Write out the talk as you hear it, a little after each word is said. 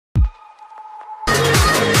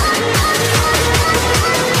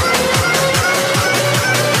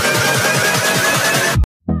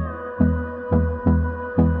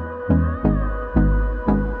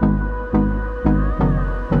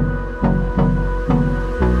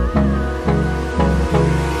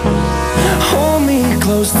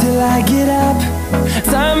close till I get up.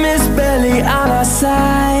 Time is barely on our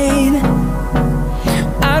side.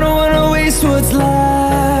 I don't wanna waste what's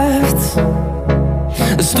left.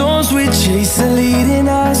 The storms we chase are leading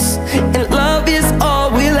us, and love is all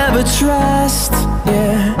we'll ever trust.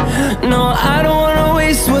 Yeah, no, I don't wanna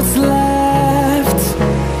waste what's left.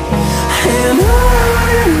 And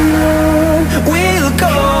on we'll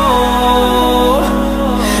go,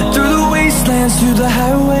 through the wastelands, through the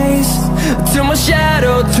highways, till my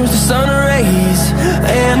shadow turns to sun rays.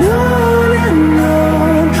 And on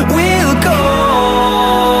we'll go,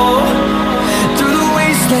 through the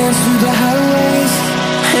wastelands, through the highways,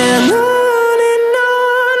 and on we'll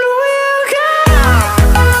go.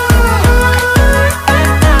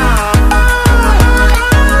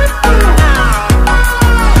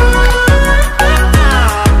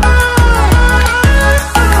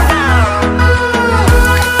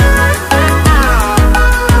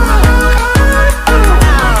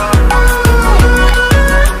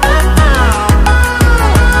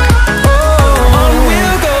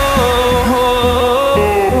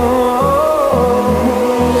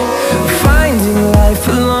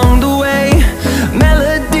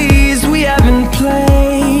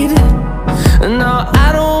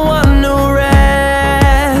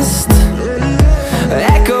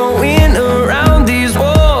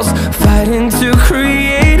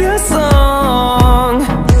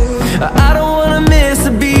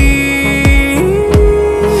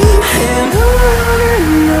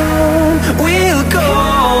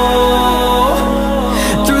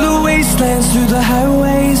 Through the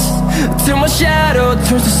highways, till my shadow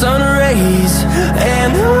turns to sun rays.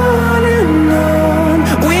 And on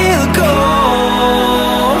we'll go,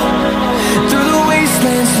 through the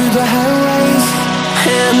wastelands, through the highways,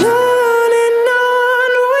 and on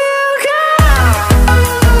we'll go.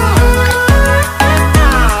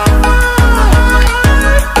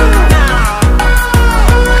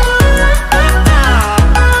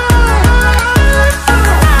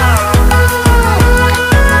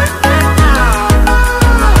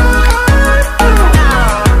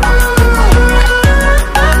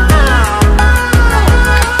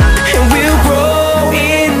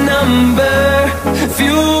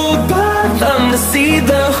 See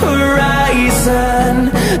the horizon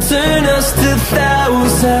turn us to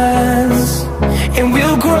thousands, and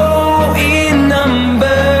we'll grow in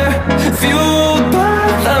number, fueled by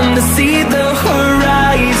them. To see the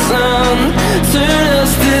horizon turn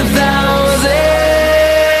us to thousands,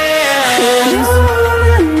 and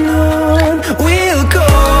on we'll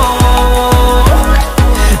go,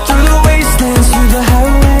 through the wastelands, through the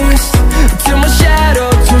highways, till my shadow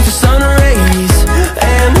turns to sun rays.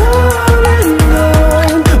 And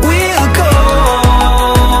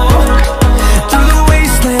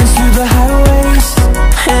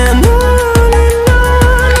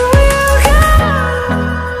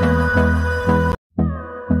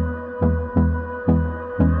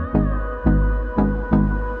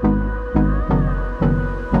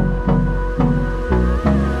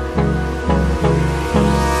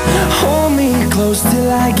close till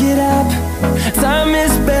I get up. Time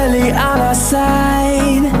is barely on our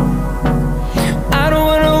side. I don't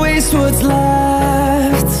wanna waste what's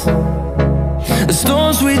left. The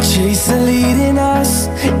storms we chase are leading us,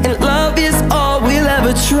 and love is all we'll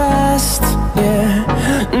ever trust. Yeah,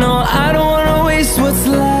 no, I don't wanna waste what's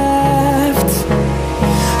left.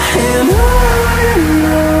 And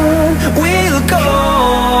on we'll go,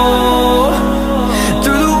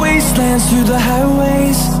 through the wastelands, through the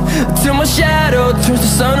highways, till my shadow turns to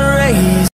sun rays.